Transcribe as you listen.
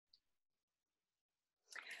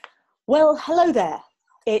Well, hello there.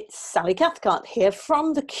 It's Sally Cathcart here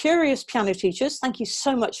from the Curious Piano Teachers. Thank you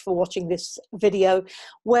so much for watching this video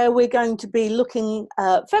where we're going to be looking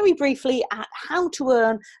very briefly at how to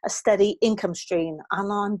earn a steady income stream.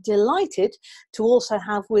 And I'm delighted to also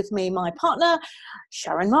have with me my partner,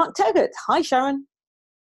 Sharon Taggart. Hi, Sharon.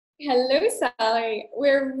 Hello, Sally.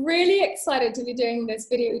 We're really excited to be doing this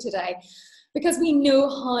video today because we know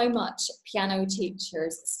how much piano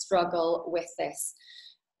teachers struggle with this.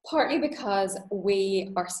 Partly because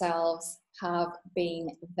we ourselves have been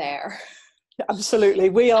there. Absolutely.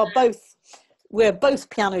 We're both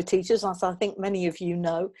piano teachers, as I think many of you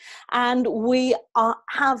know, and we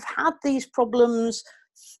have had these problems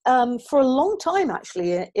for a long time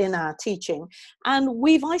actually in our teaching, and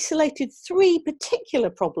we've isolated three particular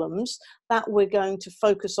problems that we're going to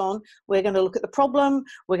focus on. We're going to look at the problem,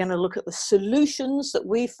 we're going to look at the solutions that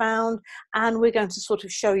we found, and we're going to sort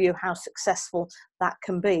of show you how successful that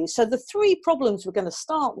can be. So the three problems we're going to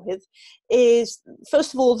start with is,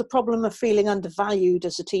 first of all, the problem of feeling undervalued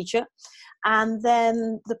as a teacher. And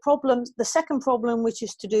then the second problem, which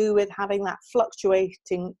is to do with having that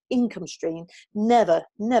fluctuating income stream, never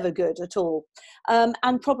good at all.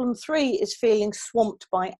 And problem three is feeling swamped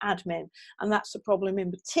by admin. And that's a problem in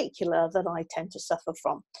particular that I tend to suffer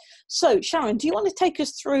from. So Sharon, do you want to take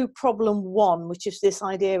us through problem one, which is this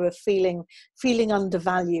idea of feeling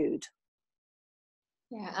undervalued?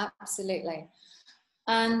 Yeah, absolutely.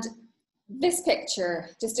 And this picture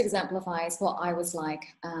just exemplifies what I was like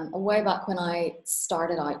way back when I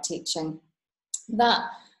started out teaching. That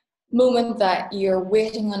moment that you're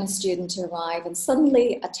waiting on a student to arrive and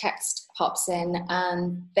suddenly a text pops in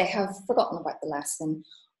and they have forgotten about the lesson,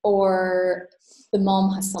 or the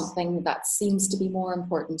mom has something that seems to be more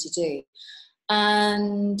important to do.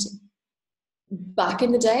 And back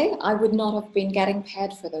in the day, I would not have been getting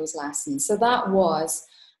paid for those lessons. So that was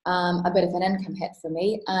a bit of an income hit for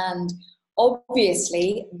me. And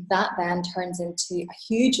obviously, that then turns into a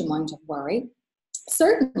huge amount of worry.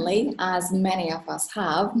 Certainly, as many of us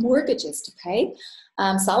have mortgages to pay.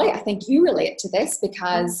 Sally, I think you relate to this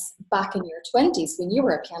because back in your 20s, when you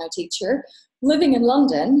were a piano teacher, living in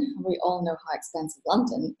London, we all know how expensive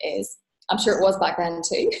London is. I'm sure it was back then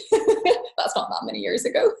too. That's not that many years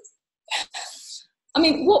ago. I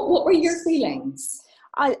mean, what were your feelings?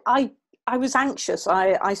 I was anxious.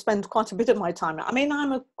 I spend quite a bit of my time. I mean,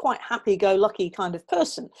 I'm a quite happy-go-lucky kind of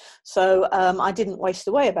person, so I didn't waste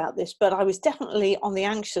away about this, but I was definitely on the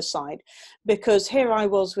anxious side because here I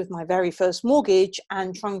was with my very first mortgage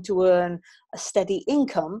and trying to earn a steady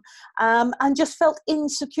income, and just felt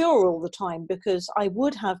insecure all the time because I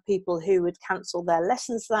would have people who would cancel their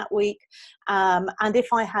lessons that week, and if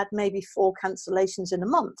I had maybe 4 cancellations in a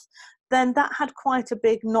month, then that had quite a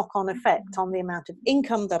big knock-on effect on the amount of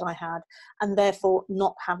income that I had, and therefore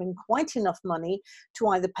not having quite enough money to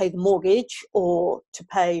either pay the mortgage or to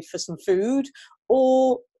pay for some food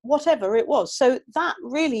or whatever it was. So that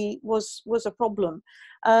really was a problem.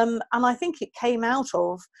 And I think it came out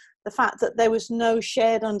of the fact that there was no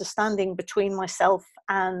shared understanding between myself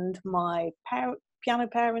and my piano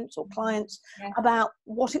parents or clients about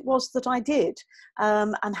what it was that I did,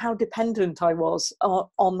 and how dependent I was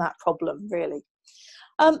on that problem, really.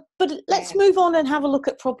 But let's move on and have a look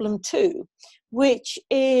at problem two, which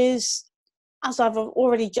is, as I've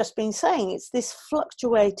already just been saying, it's this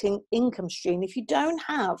fluctuating income stream. If you don't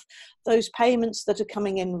have those payments that are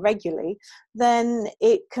coming in regularly, then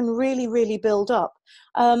it can really build up.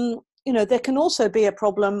 You know, there can also be a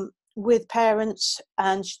problem with parents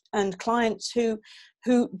and clients who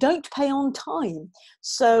don't pay on time.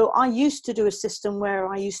 So I used to do a system where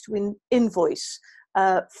I used to invoice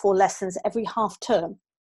for lessons every half term,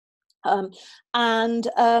 and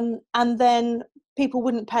then people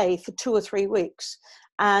wouldn't pay for 2 or 3 weeks.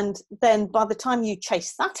 And then by the time you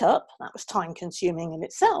chase that up, that was time consuming in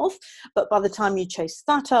itself, but by the time you chase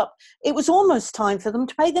that up, it was almost time for them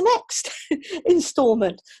to pay the next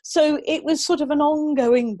installment. So it was sort of an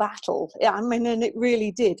ongoing battle. I mean, and it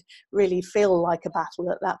really did feel like a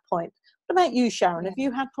battle at that point. What about you, Sharon? Have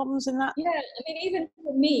you had problems in that? Yeah, I mean, even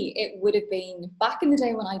for me, it would have been back in the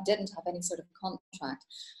day when I didn't have any sort of contract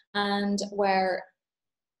and where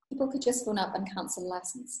people could just phone up and cancel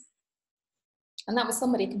lessons. And that was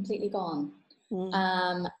somebody completely gone.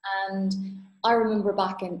 And I remember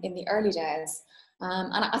back in the early days,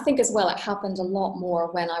 and I think as well it happened a lot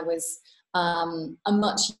more when I was a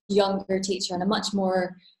much younger teacher and a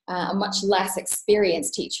much less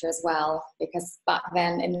experienced teacher as well, because back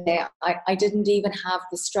then in the day I didn't even have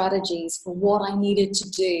the strategies for what I needed to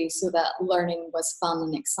do so that learning was fun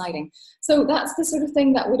and exciting. So that's the sort of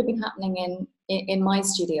thing that would have been happening in my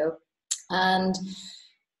studio. And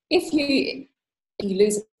if you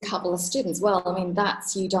lose a couple of students, well, I mean,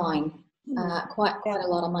 that's you dying quite a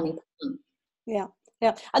lot of money per month. Yeah.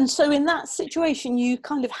 Yeah. And so in that situation, you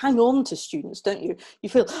kind of hang on to students, don't you? You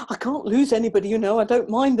feel, I can't lose anybody, you know, I don't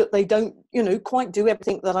mind that they don't, you know, quite do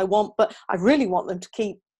everything that I want, but I really want them to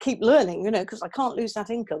keep learning, you know, because I can't lose that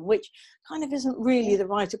income, which kind of isn't really the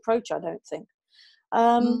right approach, I don't think.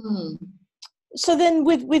 So then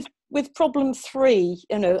with problem 3,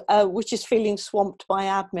 you know, which is feeling swamped by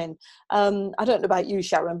admin. I don't know about you,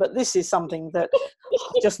 Sharon, but this is something that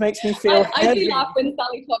just makes me feel I do laugh when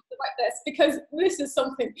Sally talks about this, because this is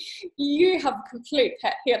something you have a complete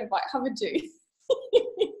pet hate about, haven't you?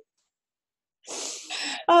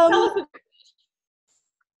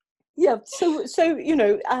 Yeah, so you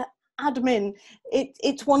know, admin,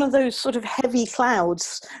 it's one of those sort of heavy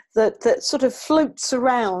clouds that sort of floats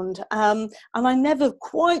around, and I never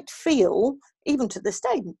quite feel, even to this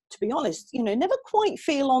day, to be honest, you know, never quite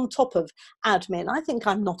feel on top of admin. I think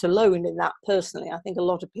I'm not alone in that personally. I think a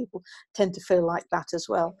lot of people tend to feel like that as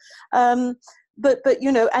well. But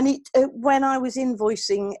you know, and when I was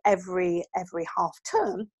invoicing every half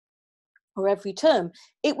term, or every term,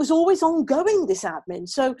 it was always ongoing, this admin.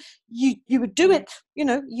 So you would do it, you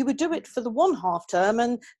know, you would do it for the one half term,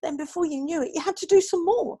 and then before you knew it, you had to do some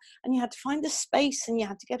more, and you had to find the space, and you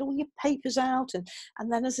had to get all your papers out, and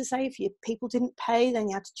then, as I say, if your people didn't pay, then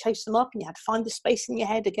you had to chase them up, and you had to find the space in your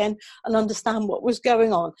head again and understand what was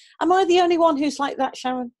going on. Am I the only one who's like that,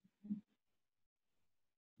 Sharon?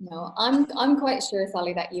 No, I'm quite sure,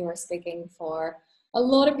 Sally, that you are speaking for a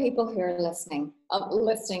lot of people who are listening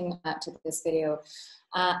to this video.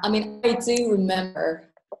 I mean, I do remember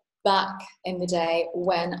back in the day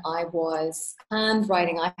when I was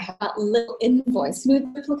handwriting, I had that little invoice, you know,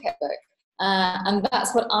 the duplicate book, and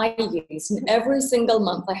that's what I used. And every single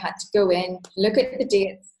month I had to go in, look at the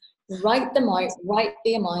dates, write them out, write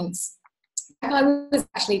the amounts. I was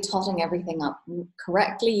actually totting everything up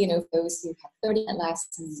correctly, you know, those who have 30-minute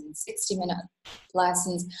lessons and 60-minute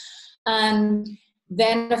lessons. And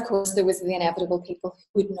then, of course, there was the inevitable people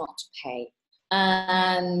who would not pay.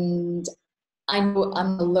 And I know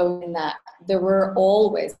I'm alone in that. There's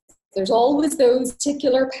always those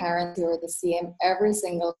particular parents who are the same every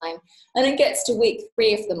single time. And it gets to week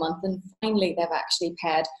 3 of the month, and finally they've actually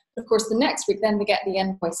paid. Of course, the next week, then they get the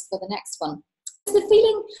invoice for the next one. It's the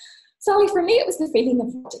feeling, Sally, for me, it was the feeling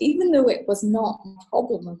of, even though it was not my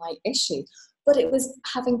problem or my issue, but it was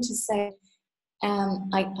having to say,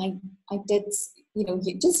 I did, you know,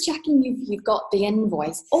 just checking you've got the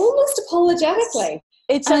invoice, almost apologetically.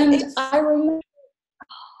 I remember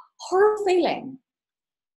her feeling.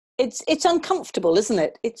 It's uncomfortable, isn't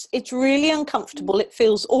it? It's really uncomfortable. It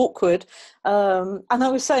feels awkward. And I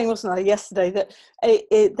was saying, wasn't I, yesterday, that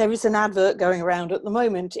there is an advert going around at the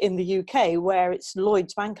moment in the UK where it's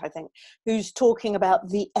Lloyds Bank, I think, who's talking about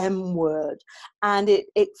the M word. And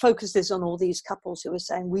it focuses on all these couples who are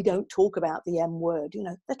saying, we don't talk about the M word. You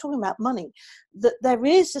know, they're talking about money. That there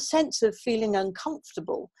is a sense of feeling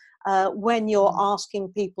uncomfortable when you're asking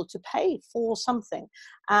people to pay for something,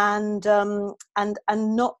 and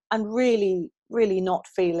really not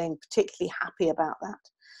feeling particularly happy about that.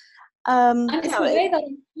 And it's the way that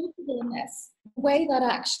I'm comfortable in this, the way that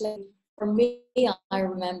actually, for me, I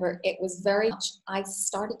remember it was very much, I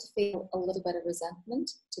started to feel a little bit of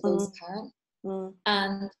resentment to those parents.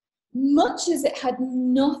 And much as it had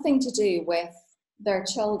nothing to do with their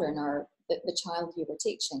children or the child you were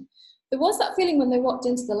teaching, there was that feeling when they walked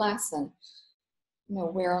into the lesson, you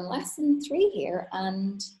know, we're on lesson 3 here,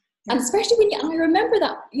 and especially when I remember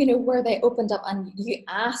that, you know, where they opened up and you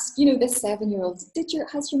asked, you know, this 7-year-old,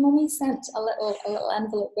 has your mummy sent a little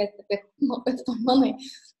envelope with the money?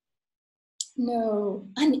 No.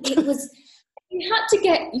 And it was, you had to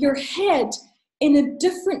get your head in a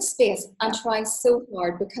different space and try so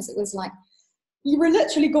hard, because it was like, you were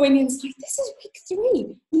literally going in, like, this is week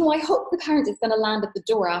 3. You know, I hope the parent is going to land at the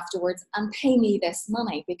door afterwards and pay me this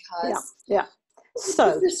money, because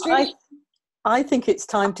So I think it's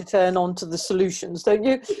time to turn on to the solutions, don't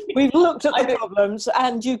you? We've looked at the problems,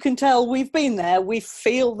 and you can tell we've been there. We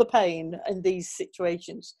feel the pain in these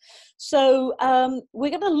situations. So we're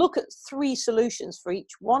going to look at 3 solutions for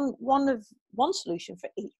each one solution for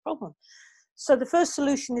each problem. So the first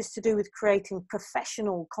solution is to do with creating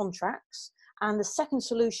professional contracts. And the second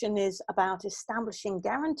solution is about establishing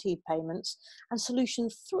guaranteed payments. And solution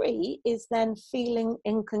 3 is then feeling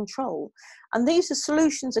in control. And these are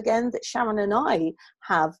solutions, again, that Sharon and I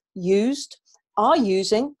have used, are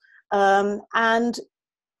using, and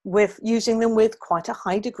we're using them with quite a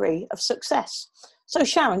high degree of success. So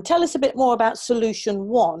Sharon, tell us a bit more about solution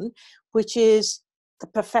 1, which is the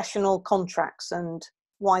professional contracts and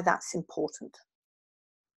why that's important.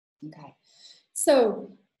 Okay.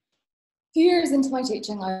 So a few years into my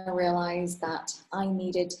teaching, I realized that I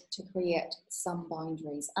needed to create some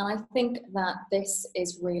boundaries. And I think that this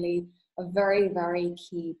is really a very, very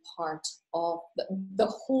key part of the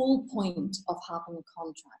whole point of having a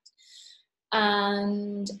contract.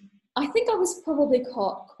 And I think I was probably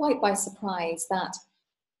caught quite by surprise that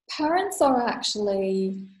parents are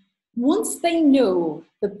actually, once they know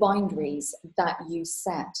the boundaries that you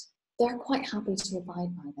set, they're quite happy to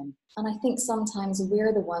abide by them. And I think sometimes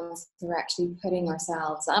we're the ones who are actually putting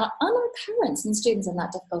ourselves and our parents and students in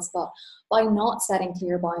that difficult spot by not setting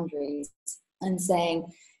clear boundaries and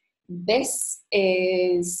saying, this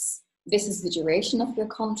is the duration of your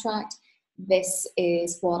contract. This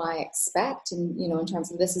is what I expect. And, you know, in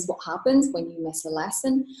terms of this is what happens when you miss a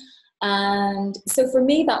lesson. And so for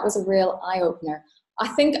me, that was a real eye-opener. I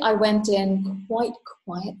think I went in quite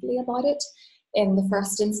quietly about it in the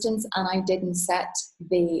first instance, and I didn't set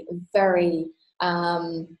the very,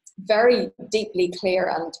 very deeply clear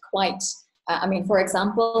and quite, for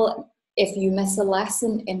example, if you miss a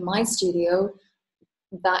lesson in my studio,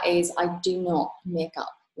 that is, I do not make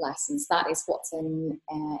up lessons. That is what's in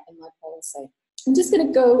my policy. I'm just going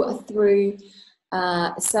to go through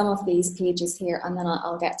some of these pages here, and then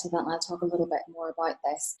I'll get to that and I'll talk a little bit more about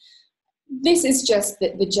this. This is just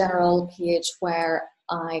the general page where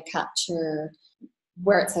I capture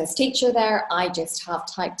where it says teacher there. I just have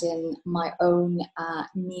typed in my own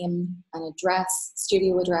name and address,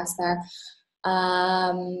 studio address there.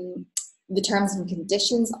 The terms and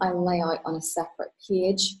conditions I lay out on a separate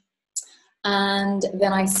page. And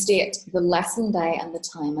then I state the lesson day and the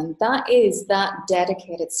time. And that is that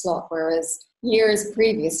dedicated slot, whereas years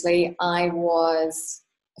previously I was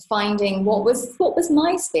finding what was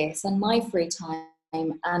my space and my free time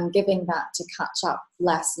and giving that to catch up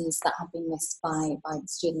lessons that have been missed by the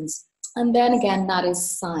students. And then again, that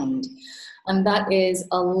is signed. And that is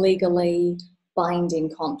a legally binding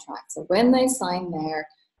contract. So when they sign there,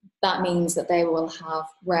 that means that they will have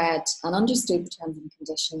read and understood the terms and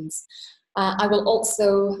conditions. I will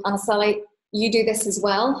also, and Sally, you do this as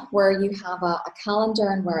well, where you have a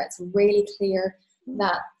calendar and where it's really clear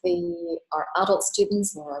that our adult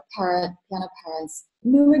students or our piano parents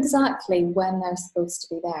know exactly when they're supposed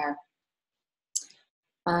to be there.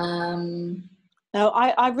 No,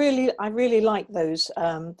 I really like those,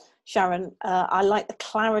 Sharon. I like the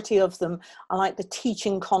clarity of them. I like the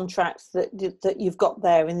teaching contracts that you've got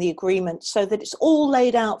there in the agreement, so that it's all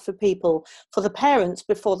laid out for people, for the parents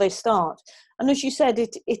before they start. And as you said,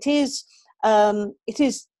 it is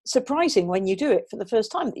surprising when you do it for the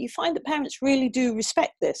first time that you find that parents really do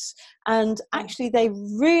respect this, and actually they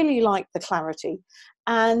really like the clarity,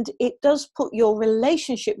 and it does put your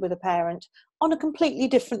relationship with a parent on a completely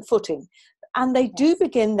different footing. And they do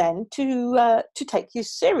begin then to take you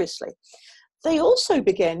seriously. They also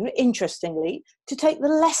begin, interestingly, to take the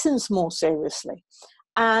lessons more seriously.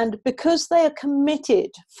 And because they are committed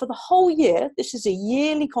for the whole year, this is a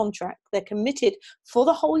yearly contract, they're committed for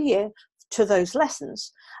the whole year to those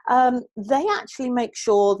lessons, they actually make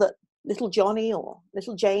sure that little Johnny or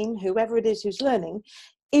little Jane, whoever it is who's learning,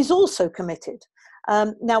 is also committed.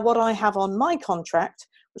 Now, what I have on my contract,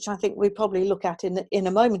 which I think we probably look at in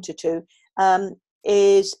a moment or two,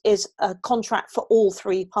 is a contract for all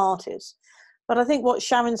three parties. But I think what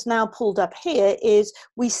Sharon's now pulled up here is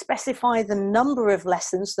we specify the number of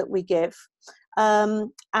lessons that we give,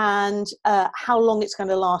 and how long it's going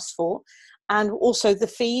to last for, and also the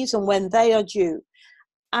fees and when they are due,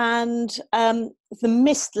 and the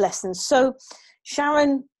missed lessons. So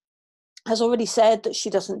Sharon has already said that she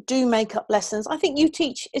doesn't do makeup lessons. I think you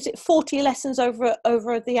teach, is it 40 lessons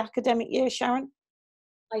over the academic year, Sharon?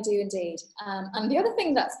 I do indeed. And the other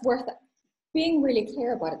thing that's worth being really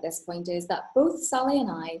clear about at this point is that both Sally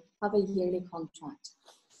and I have a yearly contract.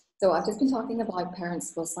 So I've just been talking about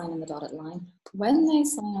parents will sign on the dotted line. When they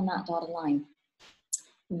sign on that dotted line,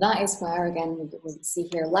 that is where, again, we see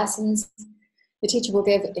here lessons. The teacher will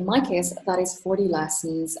give, in my case, that is 40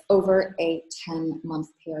 lessons over a 10-month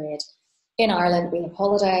period. In Ireland, we have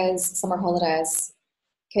holidays, summer holidays.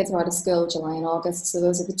 Kids are out of school July and August, so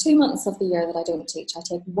those are the 2 months of the year that I don't teach. I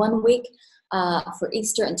take 1 week for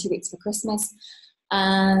Easter and 2 weeks for Christmas.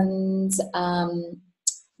 And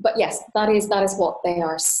but yes, that is what they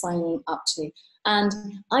are signing up to. And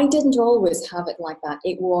I didn't always have it like that.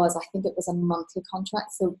 I think it was a monthly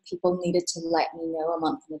contract, so people needed to let me know a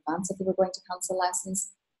month in advance if they were going to cancel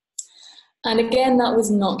lessons. And again, that was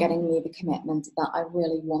not getting me the commitment that I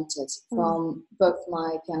really wanted from both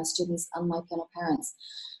my piano students and my piano parents.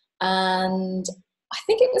 And I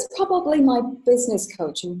think it was probably my business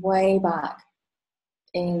coach way back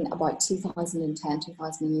in about 2010,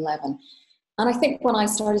 2011. And I think when I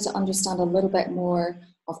started to understand a little bit more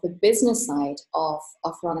of the business side of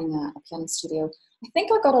running a piano studio, I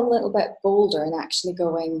think I got a little bit bolder in actually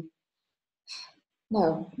going,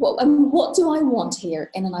 no, what do I want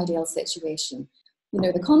here in an ideal situation? You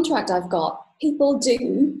know, the contract I've got, people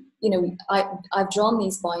do, you know, I've drawn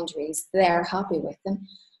these boundaries, they're happy with them.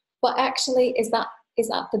 But actually, is that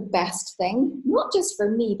the best thing? Not just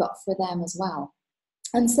for me, but for them as well.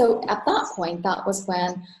 And so at that point, that was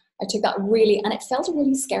when I took that really, and it felt a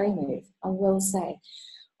really scary move, I will say,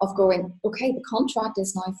 of going, okay, the contract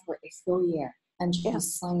is now for a full year and you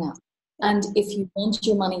sign up. And if you want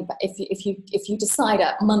your money, but if you decide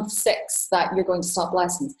at month 6 that you're going to stop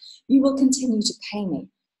lessons, you will continue to pay me.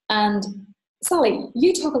 And Sally,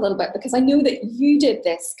 you talk a little bit, because I know that you did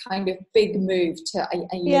this kind of big move to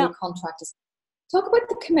a yearly contract. Talk about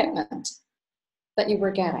the commitment that you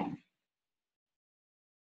were getting.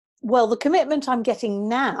 Well, the commitment I'm getting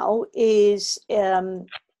now is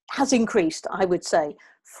has increased, I would say,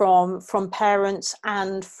 from parents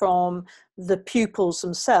and from the pupils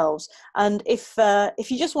themselves. And if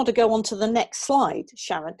you just want to go on to the next slide,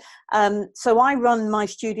 Sharon. So I run my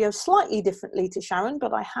studio slightly differently to Sharon,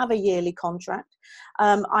 but I have a yearly contract.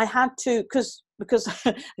 I had to, because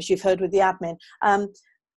as you've heard with the admin,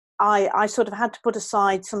 I sort of had to put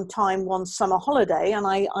aside some time one summer holiday, and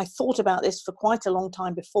I thought about this for quite a long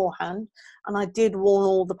time beforehand, and I did warn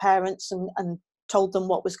all the parents and told them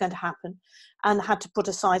what was going to happen, and had to put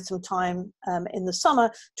aside some time in the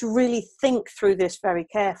summer to really think through this very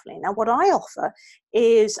carefully. Now, what I offer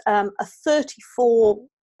is a 34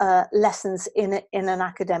 lessons in an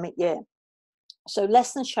academic year. So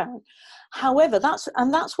less than Sharon. However, that's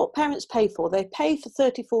what parents pay for. They pay for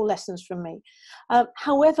 34 lessons from me.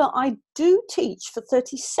 However, I do teach for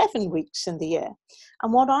 37 weeks in the year.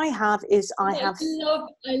 And what I have is I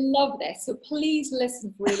love this. So please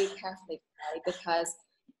listen really carefully, because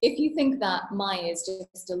if you think that mine is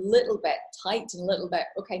just a little bit tight and a little bit,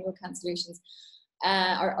 okay, no cancellations,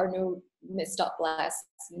 or no missed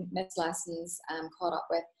lessons caught up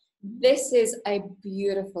with, this is a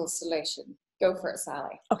beautiful solution. Go for it,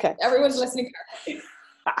 Sally. Okay. Everyone's listening carefully.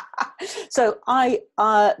 So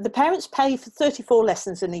the parents pay for 34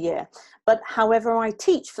 lessons in a year, but however, I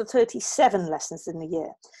teach for 37 lessons in a year.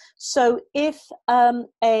 So if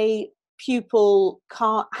a pupil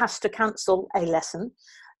has to cancel a lesson,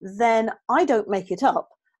 then I don't make it up,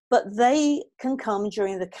 but they can come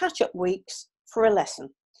during the catch-up weeks for a lesson.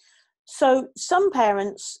 So some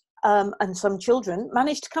parents and some children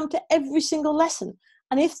manage to come to every single lesson.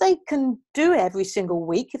 And if they can do every single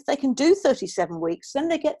week, if they can do 37 weeks, then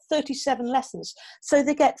they get 37 lessons. So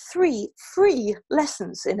they get 3 free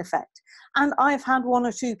lessons in effect. And I've had 1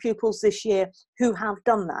 or 2 pupils this year who have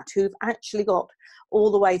done that, who've actually got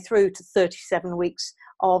all the way through to 37 weeks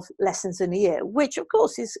of lessons in a year, which of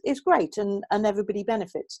course is great, and everybody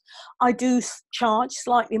benefits. I do charge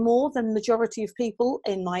slightly more than the majority of people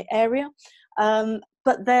in my area.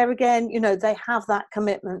 But there again, you know, they have that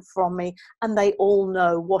commitment from me and they all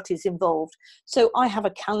know what is involved. So I have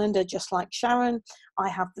a calendar just like Sharon. I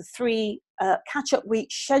have the 3 catch-up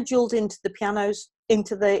weeks scheduled into the pianos,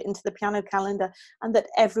 into the piano calendar, and that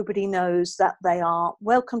everybody knows that they are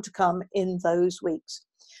welcome to come in those weeks.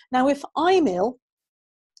 Now, if I'm ill,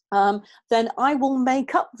 then I will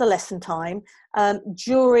make up the lesson time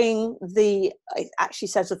during it actually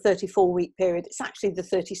says a 34-week period. It's actually the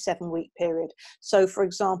 37-week period. So, for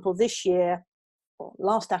example, this year, or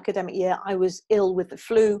last academic year, I was ill with the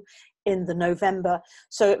flu in the November.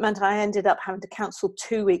 So it meant I ended up having to cancel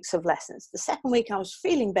 2 weeks of lessons. The second week I was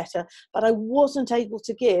feeling better, but I wasn't able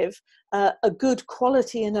to give a good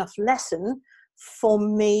quality enough lesson for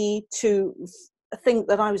me to think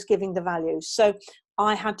that I was giving the value. So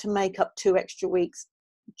I had to make up 2 extra weeks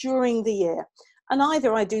during the year. And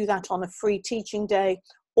either I do that on a free teaching day,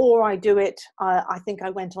 or I do it, I think I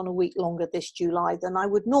went on a week longer this July than I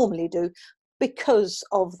would normally do because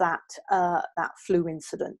of that flu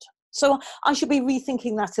incident. So I should be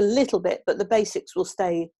rethinking that a little bit, but the basics will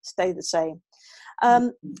stay the same.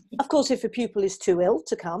 Of course, if a pupil is too ill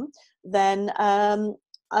to come,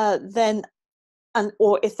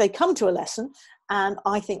 or if they come to a lesson and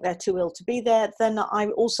I think they're too ill to be there, then I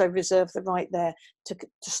also reserve the right there to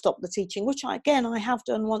stop the teaching, which I have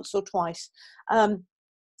done once or twice,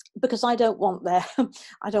 because I don't want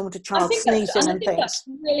I don't want a child sneezing and things. That's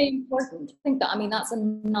really important. I think that, I mean, that's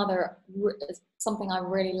another something I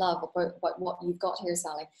really love about what you've got here,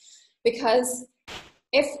 Sally, because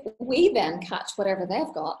if we then catch whatever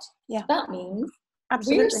they've got, that means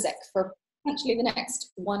we're sick for actually the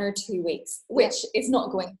next 1 or 2 weeks, which is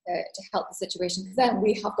not going to help the situation, because then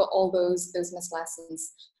we have got all those missed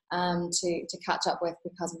lessons to catch up with,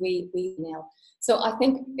 because we nail. So I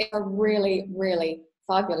think it's a really, really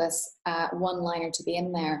fabulous one-liner to be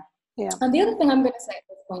in there. Yeah. And the other thing I'm going to say at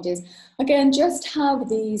this point is, again, just have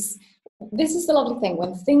these. This is the lovely thing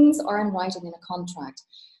when things are in writing in a contract.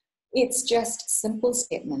 It's just simple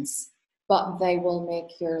statements, but they will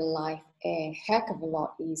make your life a heck of a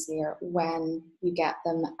lot easier when you get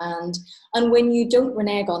them, and when you don't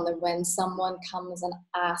renege on them when someone comes and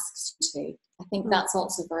asks you to. I think that's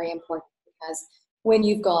also very important, because when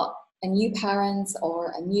you've got a new parent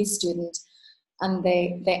or a new student and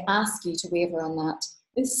they ask you to waver on that,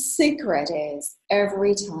 the secret is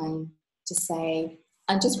every time to say,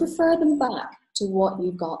 and just refer them back to what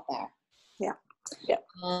you've got there. Yeah.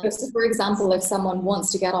 Yeah. So for example, if someone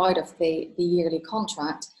wants to get out of the yearly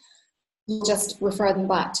contract, you just refer them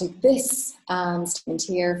back to this statement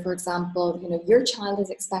here. For example, your child is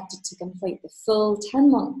expected to complete the full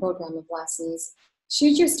 10-month program of lessons.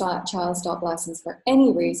 Should your child stop lessons for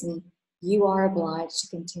any reason, you are obliged to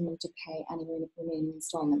continue to pay any remaining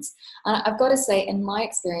installments. And I've got to say, in my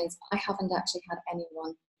experience, I haven't actually had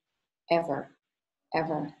anyone ever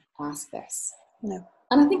ask this. No.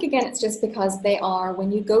 And I think, again, it's just because they are,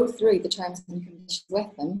 when you go through the terms and conditions with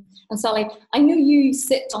them, and Sally, I know you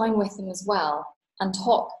sit down with them as well and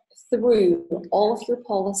talk through all of your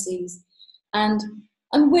policies. And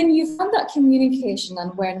when you've had that communication,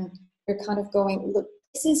 and when you're kind of going, look,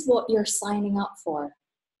 this is what you're signing up for.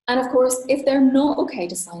 And of course, if they're not okay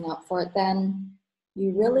to sign up for it, then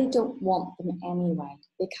you really don't want them anyway,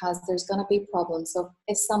 because there's going to be problems. So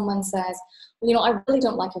if someone says, well, I really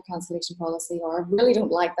don't like your cancellation policy, or I really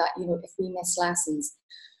don't like that, if we miss lessons.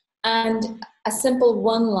 And a simple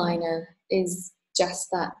one-liner is just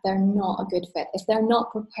that they're not a good fit. If they're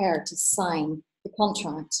not prepared to sign the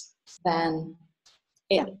contract, then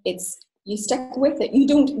it's you stick with it. You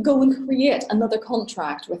don't go and create another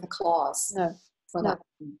contract with a clause. No.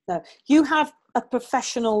 You have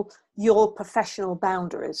your professional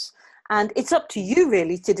boundaries, and it's up to you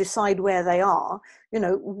really to decide where they are.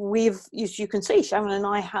 As you can see, Sharon and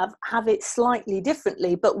I have it slightly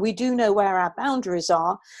differently, but we do know where our boundaries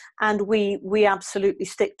are, and we absolutely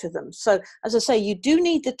stick to them. So as I say, you do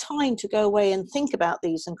need the time to go away and think about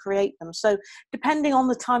these and create them. So depending on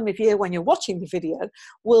the time of year when you're watching the video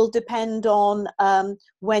will depend on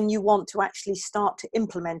when you want to actually start to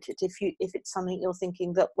implement it. If it's something you're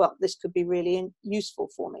thinking that, well, this could be really useful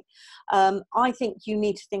for me. I think you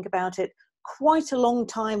need to think about it quite a long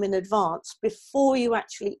time in advance before you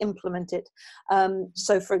actually implement it.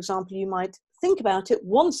 So for example, you might think about it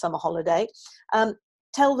one summer holiday,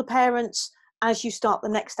 tell the parents as you start the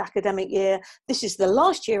next academic year, this is the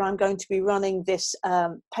last year I'm going to be running this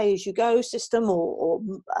pay-as-you-go system or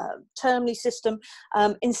termly system.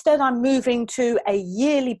 Instead, I'm moving to a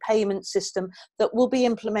yearly payment system that will be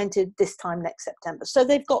implemented this time next September. So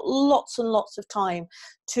they've got lots and lots of time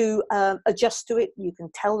to adjust to it. You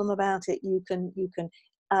can tell them about it. You can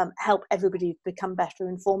help everybody become better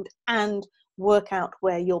informed and work out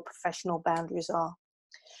where your professional boundaries are.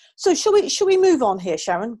 So shall we move on here,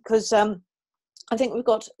 Sharon? Because I think we've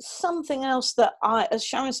got something else that as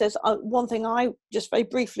Sharon says, one thing just very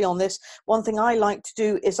briefly on this, one thing I like to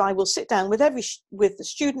do is I will sit down with the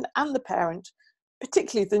student and the parent,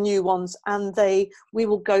 particularly the new ones, and we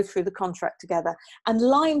will go through the contract together. And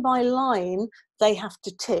line by line, they have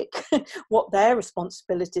to tick what their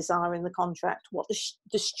responsibilities are in the contract, what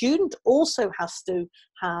the student also has to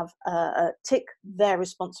have tick their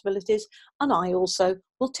responsibilities, and I also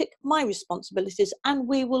will tick my responsibilities, and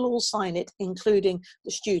we will all sign it, including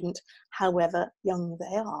the student, however young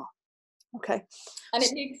they are. Okay. And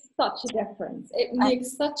it makes such a difference. It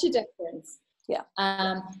makes such a difference. Yeah.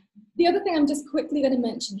 The other thing I'm just quickly going to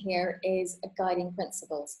mention here is guiding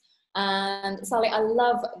principles. And Sally, I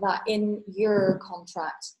love that in your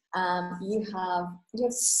contract, you have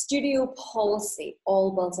studio policy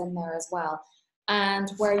all built in there as well,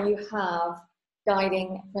 and where you have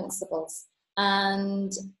guiding principles.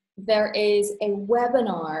 And there is a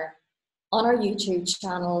webinar on our YouTube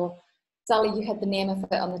channel. Sally, you had the name of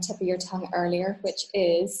it on the tip of your tongue earlier, which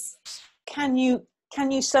is? Can you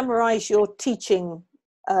summarize your teaching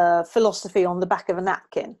philosophy on the back of a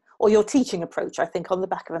napkin, or your teaching approach, I think, on the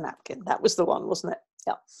back of a napkin? That was the one, wasn't it?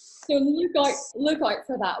 Yeah. So look out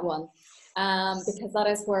for that one, because that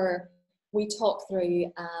is where we talk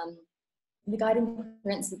through the guiding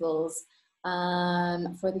principles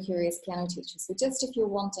for the curious piano teacher. So just if you're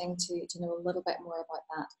wanting to know a little bit more about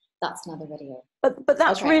that, that's another video. But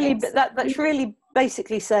that's Okay, really, next. that's really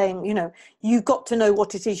basically saying, you know, you've got to know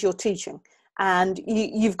what it is you're teaching, and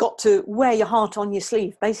you've got to wear your heart on your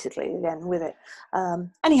sleeve, basically, again, with it.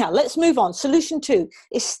 Anyhow, let's move on. Solution 2,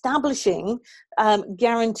 establishing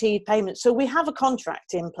guaranteed payments. So we have a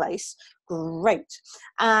contract in place. Great.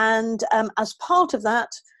 And as part of that,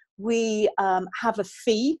 we have a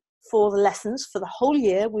fee for the lessons for the whole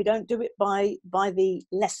year. We don't do it by the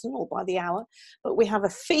lesson or by the hour, but we have a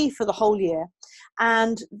fee for the whole year.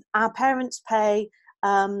 And our parents pay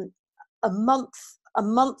a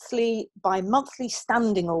monthly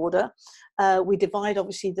standing order. We divide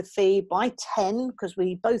obviously the fee by 10, because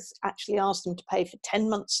we both actually ask them to pay for 10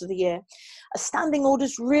 months of the year. A standing order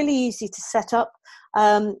is really easy to set up.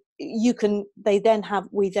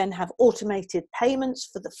 We then have automated payments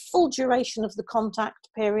for the full duration of the contact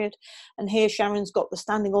period. And here Sharon's got the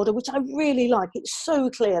standing order, which I really like. It's so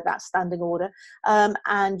clear, that standing order,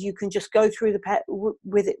 and you can just go through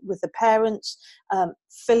with the parents,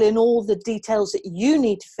 fill in all the details that you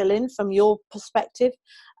need to fill in from your perspective,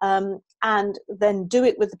 and then do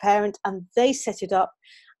it with the parent, and they set it up.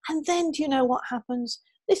 And then, do you know what happens?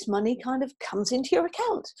 This money kind of comes into your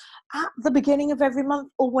account at the beginning of every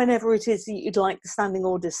month, or whenever it is that you'd like the standing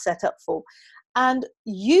orders set up for. And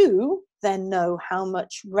you then know how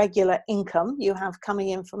much regular income you have coming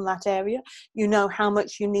in from that area. You know how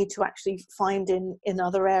much you need to actually find in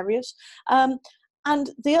other areas.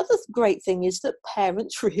 And the other great thing is that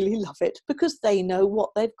parents really love it, because they know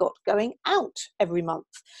what they've got going out every month.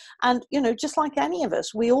 And, you know, just like any of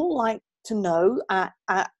us, we all like to know our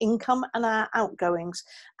income and our outgoings.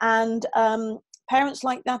 And parents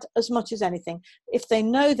like that as much as anything. If they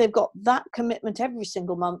know they've got that commitment every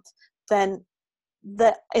single month, then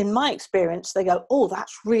in my experience, they go, oh,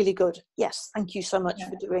 that's really good. Yes, thank you so much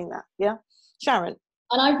for doing that. Yeah, Sharon.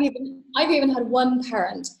 And I've even had one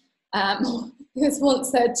parent who has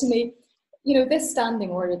once said to me, you know, this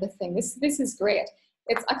standing order, this is great.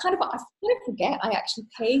 I kind of forget I actually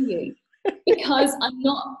pay you, because I'm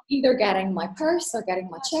not either getting my purse or getting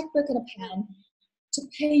my checkbook and a pen to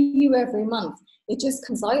pay you every month. It just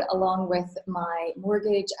comes out along with my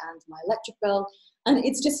mortgage and my electric bill, and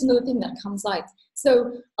it's just another thing that comes out.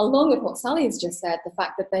 So along with what Sally has just said, the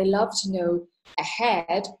fact that they love to know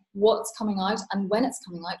ahead what's coming out and when it's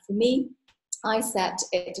coming out. For me, I set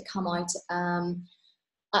it to come out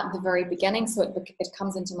at the very beginning, so it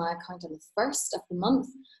comes into my account on the 1st of the month.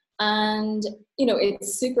 And, you know,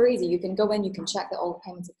 it's super easy. You can go in, you can check that all the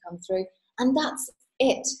payments have come through, and that's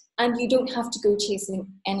it. And you don't have to go chasing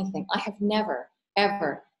anything. I have never,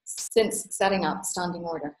 ever, since setting up standing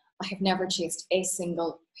order, I have never chased a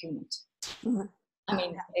single payment. Mm-hmm. I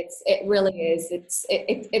mean, it really is.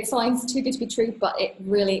 It sounds too good to be true, but it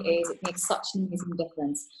really is. It makes such an amazing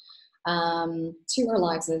difference to our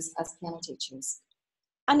lives as piano teachers.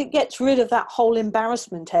 And it gets rid of that whole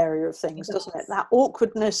embarrassment area of things, doesn't it? That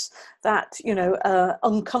awkwardness, that, you know,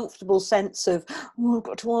 uncomfortable sense of, oh, I've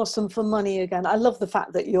got to ask them for money again. I love the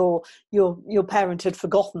fact that your parent had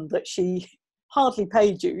forgotten that she hardly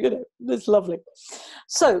paid you. You know, it's lovely.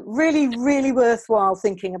 So really, really worthwhile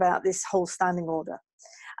thinking about this whole standing order.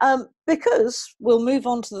 Because we'll move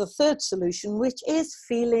on to the third solution, which is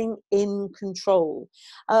feeling in control.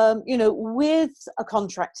 You know, with a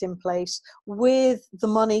contract in place, with the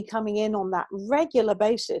money coming in on that regular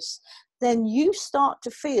basis, then you start to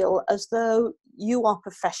feel as though you are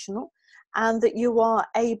professional and that you are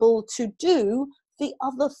able to do the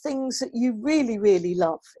other things that you really, really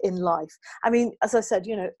love in life. I mean, as I said,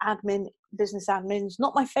 you know, business admin is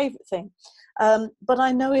not my favorite thing. But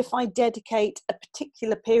I know if I dedicate a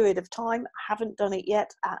particular period of time, I haven't done it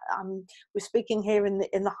yet. We're speaking here in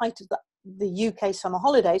the height of the UK summer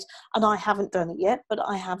holidays, and I haven't done it yet, but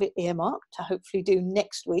I have it earmarked to hopefully do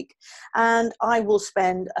next week. And I will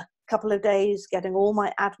spend a couple of days getting all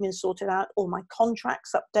my admin sorted out, all my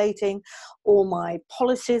contracts updating, all my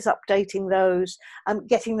policies updating those,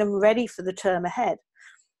 getting them ready for the term ahead.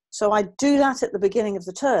 So I do that at the beginning of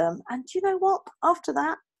the term, and you know what? After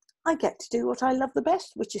that, I get to do what I love the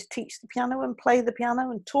best, which is teach the piano and play the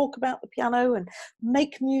piano and talk about the piano and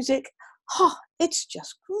make music. Oh, it's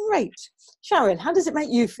just great. Sharon, how does it make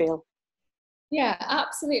you feel? Yeah,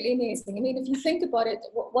 absolutely amazing. I mean, if you think about it,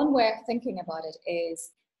 one way of thinking about it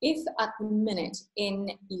is, if at the minute in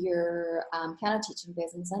your piano teaching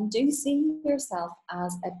business, and do see yourself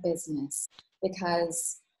as a business,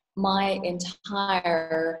 because my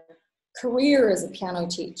entire career as a piano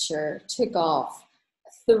teacher took off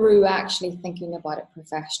through actually thinking about it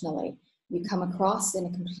professionally. You come across in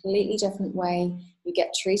a completely different way. You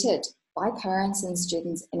get treated by parents and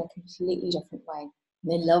students in a completely different way.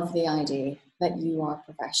 They love the idea that you are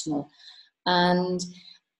professional. And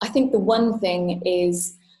I think the one thing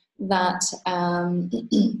is that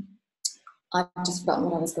I've just forgotten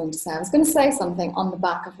what I was going to say. I was going to say something on the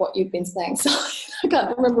back of what you've been saying, so I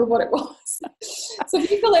can't remember what it was. So if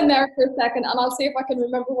you fill in there for a second, and I'll see if I can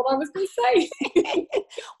remember what I was going to say.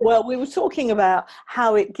 Well, we were talking about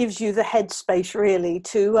how it gives you the headspace really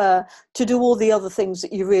to do all the other things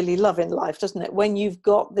that you really love in life, doesn't it? When you've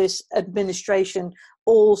got this administration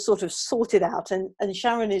all sort of sorted out, and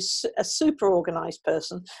Sharon is a super organized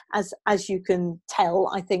person, as you can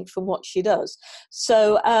tell, I think, from what she does.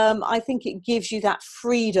 So I think it gives you that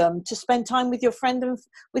freedom to spend time with your friend and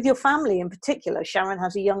with your family in particular. Sharon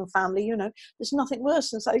has a young family, you know, there's nothing worse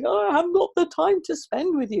than saying, oh, I haven't got the time to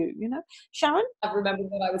spend with you, you know. Sharon? I've remembered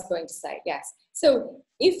what I was going to say, yes. So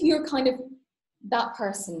if you're kind of that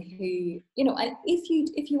person who, you know, and if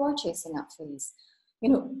you are chasing up fees, you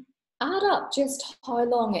know, add up just how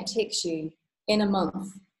long it takes you in a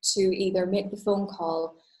month to either make the phone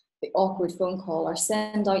call, the awkward phone call, or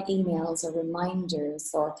send out emails or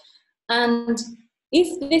reminders, and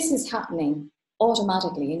if this is happening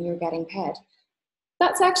automatically and you're getting paid,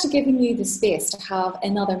 that's actually giving you the space to have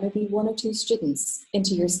another maybe 1 or 2 students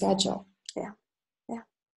into your schedule. Yeah. Yeah.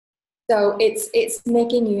 So it's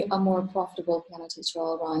making you a more profitable piano teacher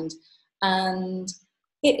all around. And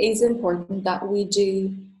it is important that we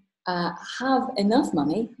do have enough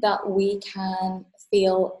money that we can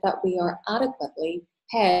feel that we are adequately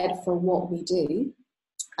paid for what we do.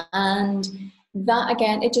 And that,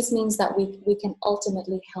 again, it just means that we can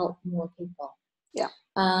ultimately help more people. Yeah.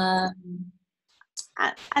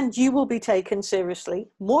 And you will be taken seriously,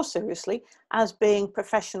 more seriously, as being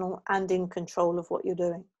professional and in control of what you're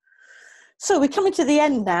doing. So we're coming to the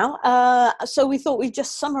end now. So we thought we'd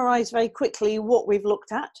just summarize very quickly what we've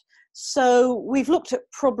looked at. So we've looked at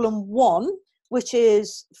problem 1, which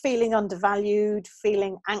is feeling undervalued,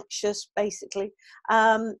 feeling anxious, basically.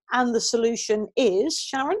 And the solution is,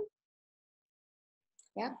 Sharon?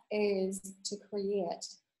 Yeah, is to create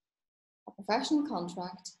a professional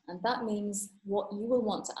contract. And that means what you will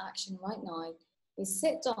want to action right now is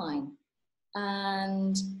sit down,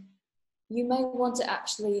 and you may want to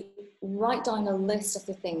actually write down a list of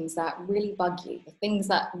the things that really bug you, the things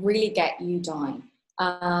that really get you down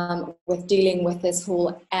with dealing with this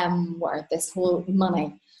whole M word, this whole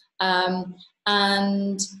money.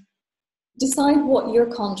 And decide what your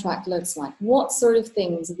contract looks like. What sort of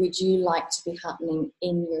things would you like to be happening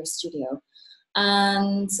in your studio?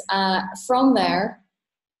 And from there,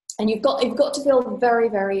 and you've got to feel very,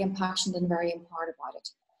 very impassioned and very empowered about it.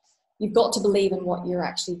 You've got to believe in what you're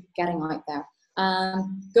actually getting out there.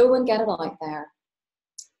 Go and get it out there.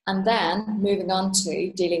 And then moving on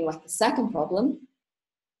to dealing with the second problem,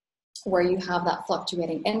 where you have that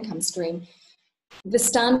fluctuating income stream, the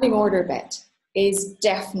standing order bit is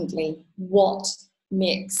definitely what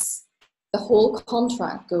makes the whole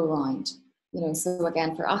contract go round. You know, so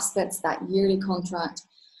again, for us, that's that yearly contract.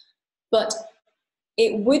 But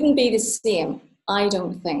it wouldn't be the same, I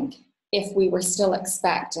don't think, if we were still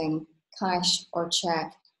expecting cash or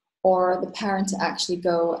check, or the parent to actually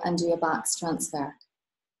go and do a BACS transfer.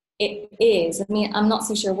 It is. I mean, I'm not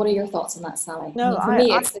so sure. What are your thoughts on that, Sally? No, I mean,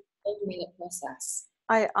 for me, it's the automated process.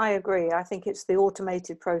 I agree. I think it's the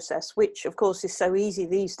automated process, which of course is so easy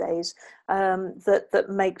these days, that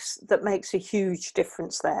makes a huge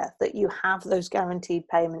difference there, that you have those guaranteed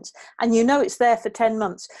payments and you know it's there for 10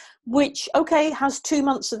 months, which, okay, has 2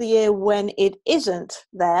 months of the year when it isn't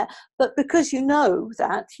there, but because you know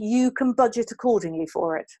that, you can budget accordingly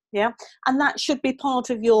for it. Yeah. And that should be part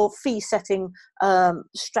of your fee setting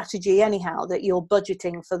strategy anyhow, that you're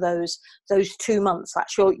budgeting for those 2 months.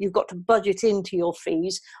 That's you've got to budget into your fees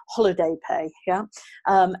holiday pay. Yeah.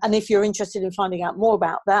 And if you're interested in finding out more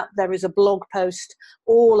about that, there is a blog post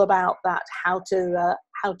all about that, how to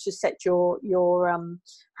set your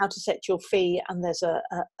fee, and there's a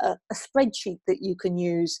spreadsheet that you can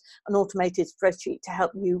use, an automated spreadsheet to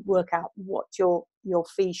help you work out what your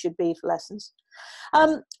fee should be for lessons.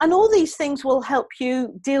 And all these things will help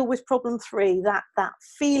you deal with problem 3, that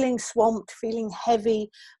feeling swamped, feeling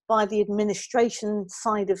heavy by the administration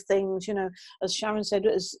side of things. You know, as Sharon said,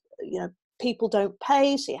 as you know, people don't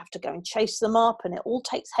pay, so you have to go and chase them up, and it all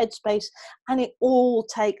takes headspace, and it all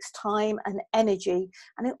takes time and energy,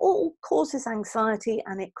 and it all causes anxiety,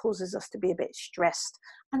 and it causes us to be a bit stressed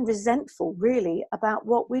and resentful, really, about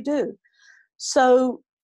what we do. So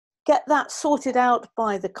get that sorted out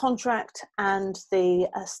by the contract and the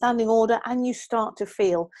standing order, and you start to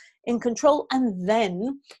feel in control, and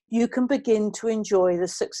then you can begin to enjoy the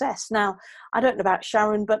success. Now, I don't know about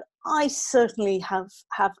Sharon, but I certainly have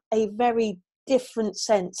a very different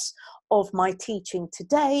sense of my teaching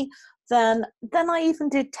today than I even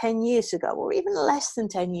did 10 years ago, or even less than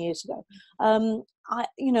 10 years ago.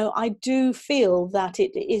 I do feel that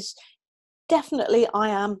it is definitely, I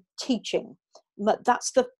am teaching, but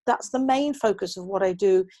that's the main focus of what I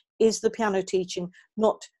do, is the piano teaching,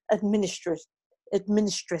 not administrating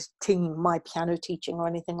my piano teaching or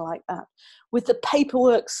anything like that. With the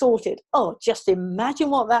paperwork sorted, oh, just imagine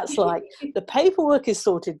what that's like. The paperwork is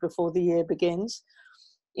sorted before the year begins,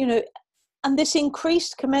 and this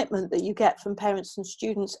increased commitment that you get from parents and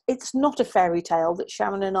students, it's not a fairy tale that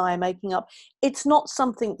Sharon and I are making up. It's not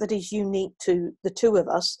something that is unique to the two of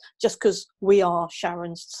us, just because we are Sharon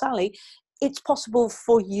and Sally. It's possible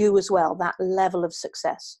for you as well, that level of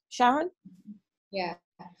success. Sharon? Yeah.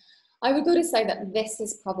 I would go to say that this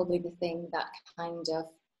is probably the thing that kind of,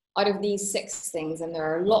 out of these 6 things, and there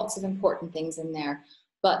are lots of important things in there,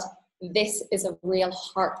 but this is a real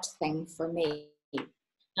heart thing for me.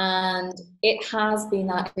 And it has been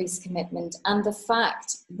that increased commitment, and the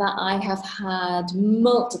fact that I have had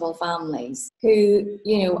multiple families who,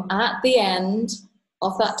 at the end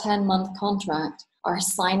of that 10-month contract are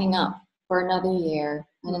signing up for another year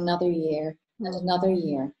and another year and another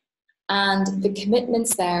year. And the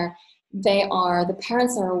commitments there, the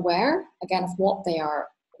parents are aware, again, of what they are,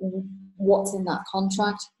 what's in that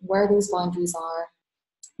contract, where those boundaries are.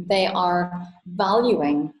 They are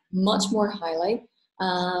valuing much more highly.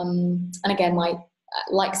 And again,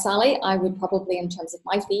 like Sally, I would probably, in terms of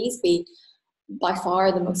my fees, be by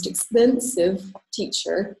far the most expensive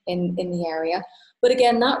teacher in the area. But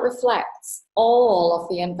again, that reflects all of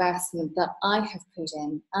the investment that I have put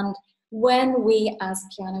in. And when we as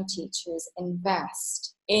piano teachers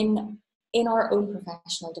invest in our own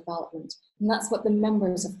professional development, and that's what the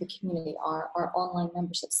members of the community, our online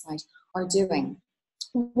membership site, are doing.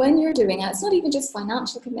 When you're doing it, it's not even just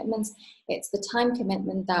financial commitments, it's the time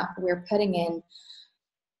commitment that we're putting in.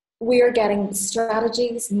 We are getting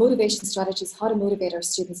strategies, motivation strategies, how to motivate our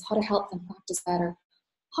students, how to help them practice better,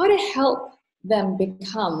 how to help them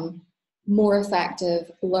become more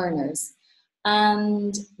effective learners.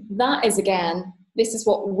 And that is, again, this is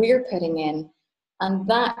what we're putting in, and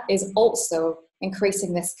that is also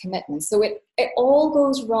increasing this commitment. So it all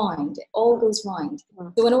goes round,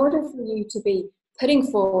 So in order for you to be putting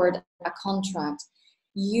forward a contract,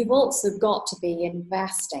 you've also got to be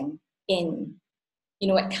investing in,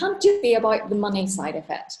 it can't just be about the money side of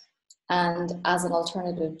it and as an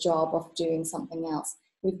alternative job of doing something else.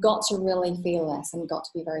 We've got to really feel this and got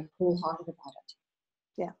to be very wholehearted about it.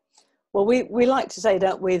 Yeah. Well, we like to say,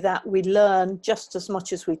 don't we, that we learn just as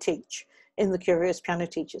much as we teach in the Curious Piano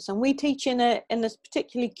Teachers. And we teach in a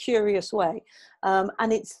particularly curious way.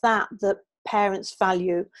 And it's that parents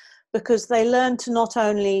value, because they learn to not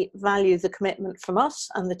only value the commitment from us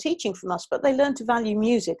and the teaching from us, but they learn to value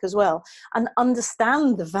music as well and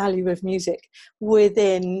understand the value of music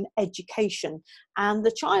within education. And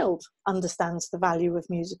the child understands the value of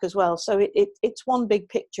music as well. So it's one big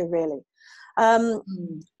picture, really.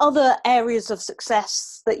 Other areas of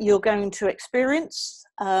success that you're going to experience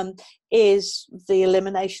is the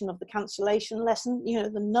elimination of the cancellation lesson.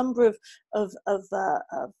 The number of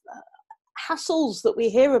hassles that we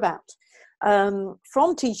hear about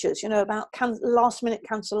from teachers, about last minute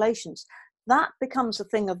cancellations, that becomes a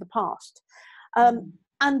thing of the past.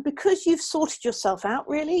 And because you've sorted yourself out,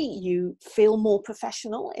 really, you feel more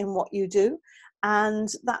professional in what you do. And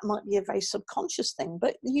that might be a very subconscious thing,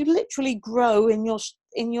 but you literally grow in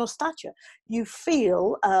your stature. You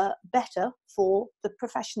feel better for the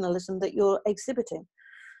professionalism that you're exhibiting.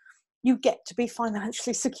 You get to be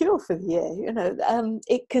financially secure for the year.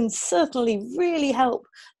 It can certainly really help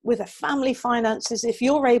with a family finances if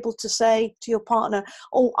you're able to say to your partner,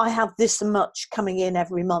 oh, I have this much coming in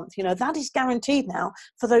every month. That is guaranteed now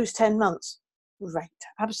for those 10 months. Great,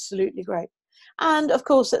 absolutely great. And of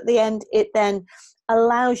course, at the end, it then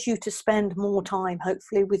allows you to spend more time,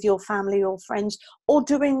 hopefully, with your family or friends, or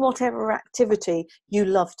doing whatever activity you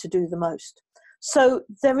love to do the most. So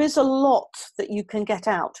there is a lot that you can get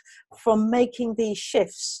out from making these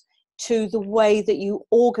shifts to the way that you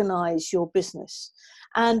organize your business.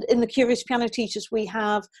 And in the Curious Piano Teachers, we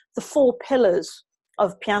have the 4 pillars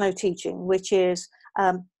of piano teaching, which is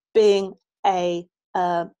being a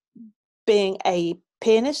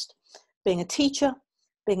pianist, being a teacher,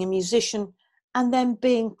 being a musician, and then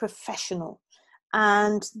being professional.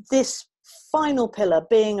 And this final pillar,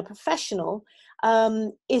 being a professional,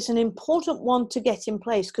 is an important one to get in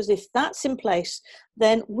place, because if that's in place,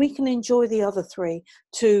 then we can enjoy the other three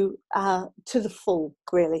to the full,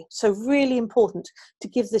 really. So really important to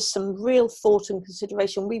give this some real thought and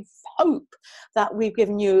consideration. We hope that we've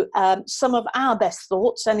given you some of our best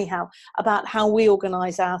thoughts, anyhow, about how we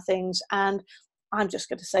organise our things. And I'm just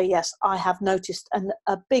going to say, yes, I have noticed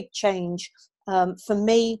a big change for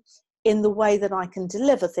me in the way that I can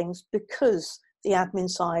deliver things, because the admin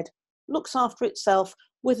side looks after itself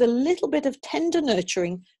with a little bit of tender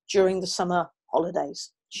nurturing during the summer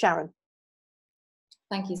holidays. Sharon.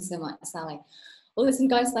 Thank you so much, Sally. Well, listen,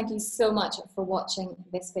 guys, thank you so much for watching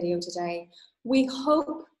this video today. We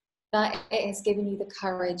hope that it has given you the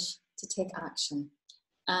courage to take action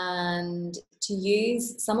and to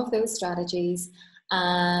use some of those strategies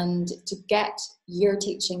and to get your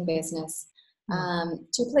teaching business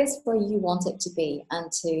to a place where you want it to be, and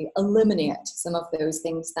to eliminate some of those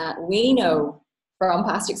things that we know from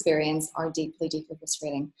past experience are deeply, deeply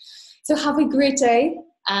frustrating. So have a great day,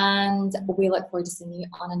 and we look forward to seeing you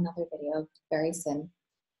on another video very soon.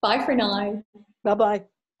 Bye for now. Bye-bye.